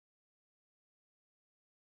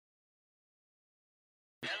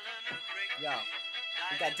Yo,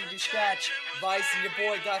 we got DJ Scatch, Veiss, and your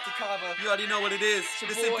boy Docta Carva. You already know what it is.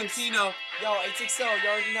 It's The your boys. Infantino. Yo, 860, you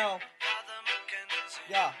already know.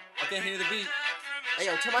 Yeah. I can't hear the beat. Hey,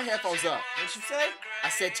 yo, turn my headphones up. What'd you say? I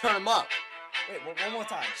said turn them up. Wait, one more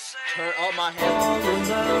time. Turn up my headphones.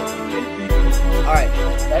 Alright,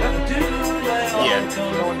 better? Yeah.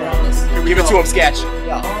 Going down this. Give it to him, Scatch.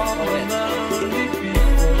 Yeah, go in.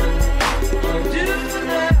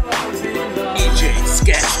 DJ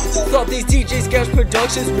Scatch. Thought these DJ Scatch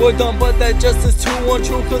productions were done, but that just is too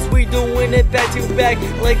untrue, cause we doing it back to back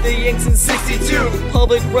like the Yanks in 62.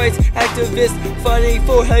 Public rights activists fighting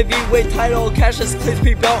for heavyweight title. Cassius Clay's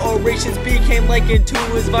pre-bout orations became likened to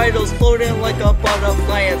his vitals, floating like a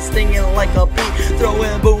butterfly and stinging like a bee,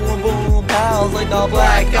 throwing boom boom pows like the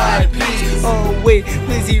black eyed peas. Oh wait,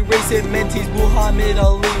 please erase it, mentees Muhammed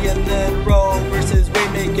Ali Then Roe versus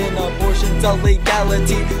making abortions a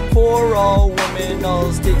legality for all women,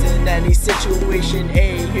 all states in any situation.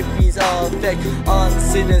 Hippies effect on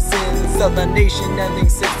citizens of the nation, ending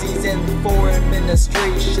 60s and foreign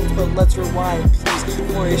administrations. But let's rewind please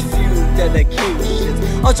for a few dedications.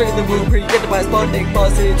 Armstrong in the room, pre-empted by Sputnik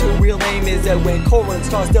Buzz. Its real name is Edwin. Colon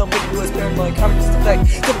star still making US paranoid communist effect,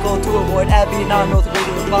 typical to avoid Abby, non-north way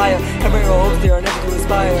to inspire. Having no hopes, they are never to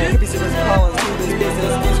aspire. Hippies and Collins to this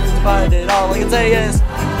business, these groups find it. All I can say is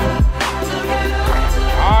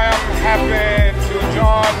I am happy to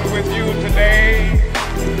join with you today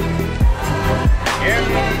in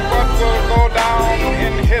what will go down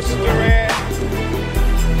in history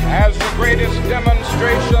as the greatest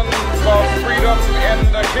demonstration for freedom in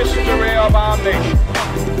the history of our nation.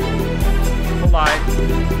 For life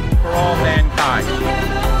for all mankind.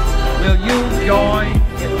 Will you join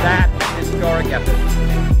in that historic effort?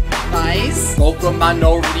 Veiss. Vocal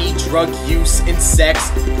minority, drug use, and sex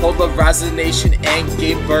polarized the nation and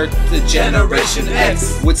gave birth to Generation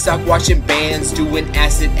X. Woodstock watching bands doing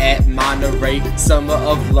acid at Monterey. Summer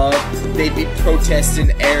of love, they be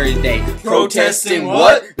protesting every day. Protesting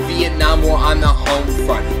what? Vietnam War on the home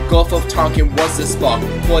front. Gulf of Tonkin was the spark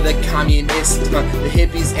for the communists. The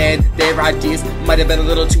hippies and their ideas might have been a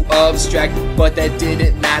little too abstract, but that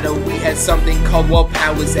didn't matter. We had something called World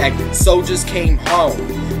Powers Act. Soldiers came home.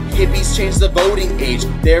 Hippies changed the voting age.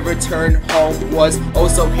 Their return home was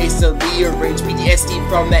also hastily arranged. PTSD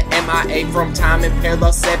from the MIA from time in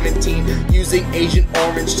parallel 17. Using Agent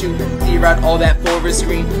Orange to clear out all that forest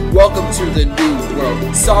green. Welcome to the new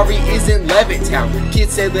world. Sorry isn't Levittown.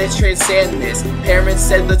 Kids said let's transcend this. Parents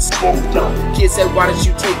said let's slow down. Kids said why don't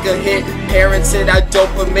you take a hit. Parents said I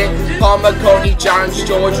don't permit. Paul McCartney, John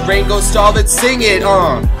George, Ringo Starr, let's sing it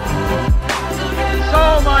on.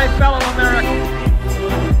 So, my fellow Americans,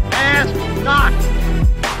 ask not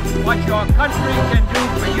what your country can do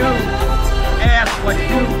for you. Ask what you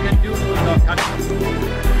can do for your country.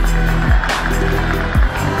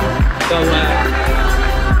 So,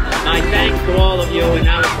 my thanks to all of you, and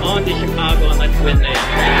now it's on to Chicago, and let's win there.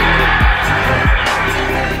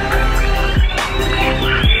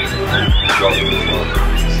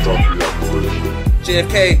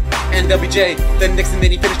 JFK, NWJ, then Nixon,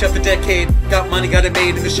 then he finished up the decade. Got money, got it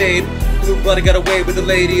made in the shade. Blue blooded, got away with the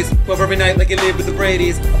ladies. 12 every night like he lived with the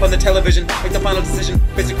Bradys. Up on the television, make the final decision.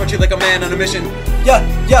 Basic country like a man on a mission. Yeah.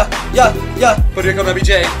 But here come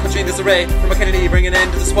MBJ, country in disarray. From a Kennedy, bring an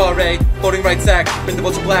end to the soiree. Voting rights act, bring the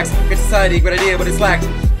votes to blacks. Great society, great idea, but it's lacked.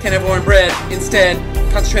 Can't have war and bread. Instead,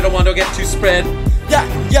 concentrate on one, don't get too spread. Yeah,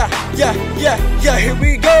 here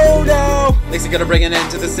we go now. Lacey gotta bring an end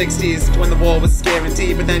to the 60s, when the war was a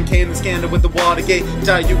guarantee. But then came the scandal with the Watergate.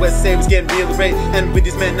 Entire USA was getting real rate, and with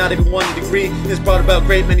these men not even 1 degree. This brought about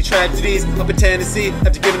great many tragedies. Up in Tennessee,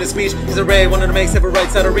 after giving a speech, his array wanted to make civil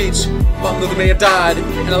rights out of reach. Martin Luther may have died,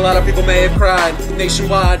 and a lot of people may have cried.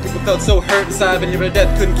 Nationwide, people felt so hurt inside, but never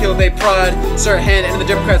death couldn't kill their pride. Sirhan and the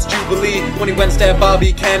Democrats' jubilee, when he went to stab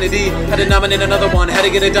Bobby Kennedy. Had to nominate another one, had to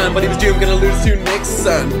get it done, but he was doomed, gonna lose to Nixon.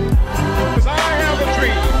 Because I have a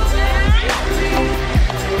dream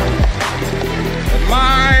that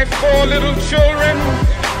my 4 little children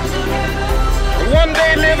will one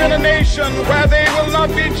day live in a nation where they will not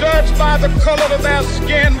be judged by the color of their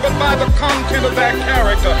skin, but by the content of their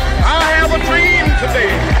character. I have a dream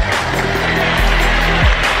today.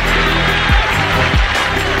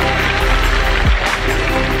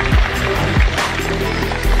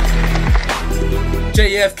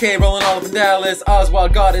 JFK rolling all up in Dallas.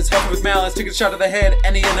 Oswald got his huffing with malice. Took a shot to the head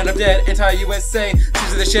and he ended up dead. Anti-USA,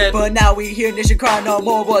 seas of the shed. But now we hear nation cry no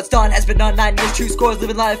more. What's done has been done. 9 years, true scores.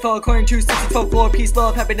 Living life according to 60 folklore. Peace,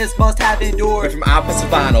 love, happiness must have endured. Went from opera to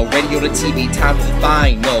vinyl, radio to TV, time for the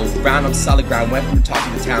final. Round on solid ground, went from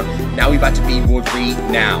talking to town. Now we about to be World 3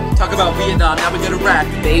 now. Talk about Vietnam, now we got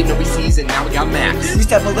Iraq. They ain't no season, now we got Max. We used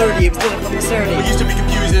to have validity, it was still from posterity. We used to be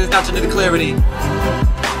confused, it's not to the clarity.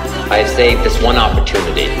 I have saved this one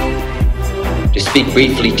opportunity to speak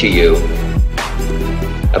briefly to you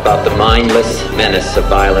about the mindless menace of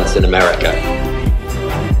violence in America.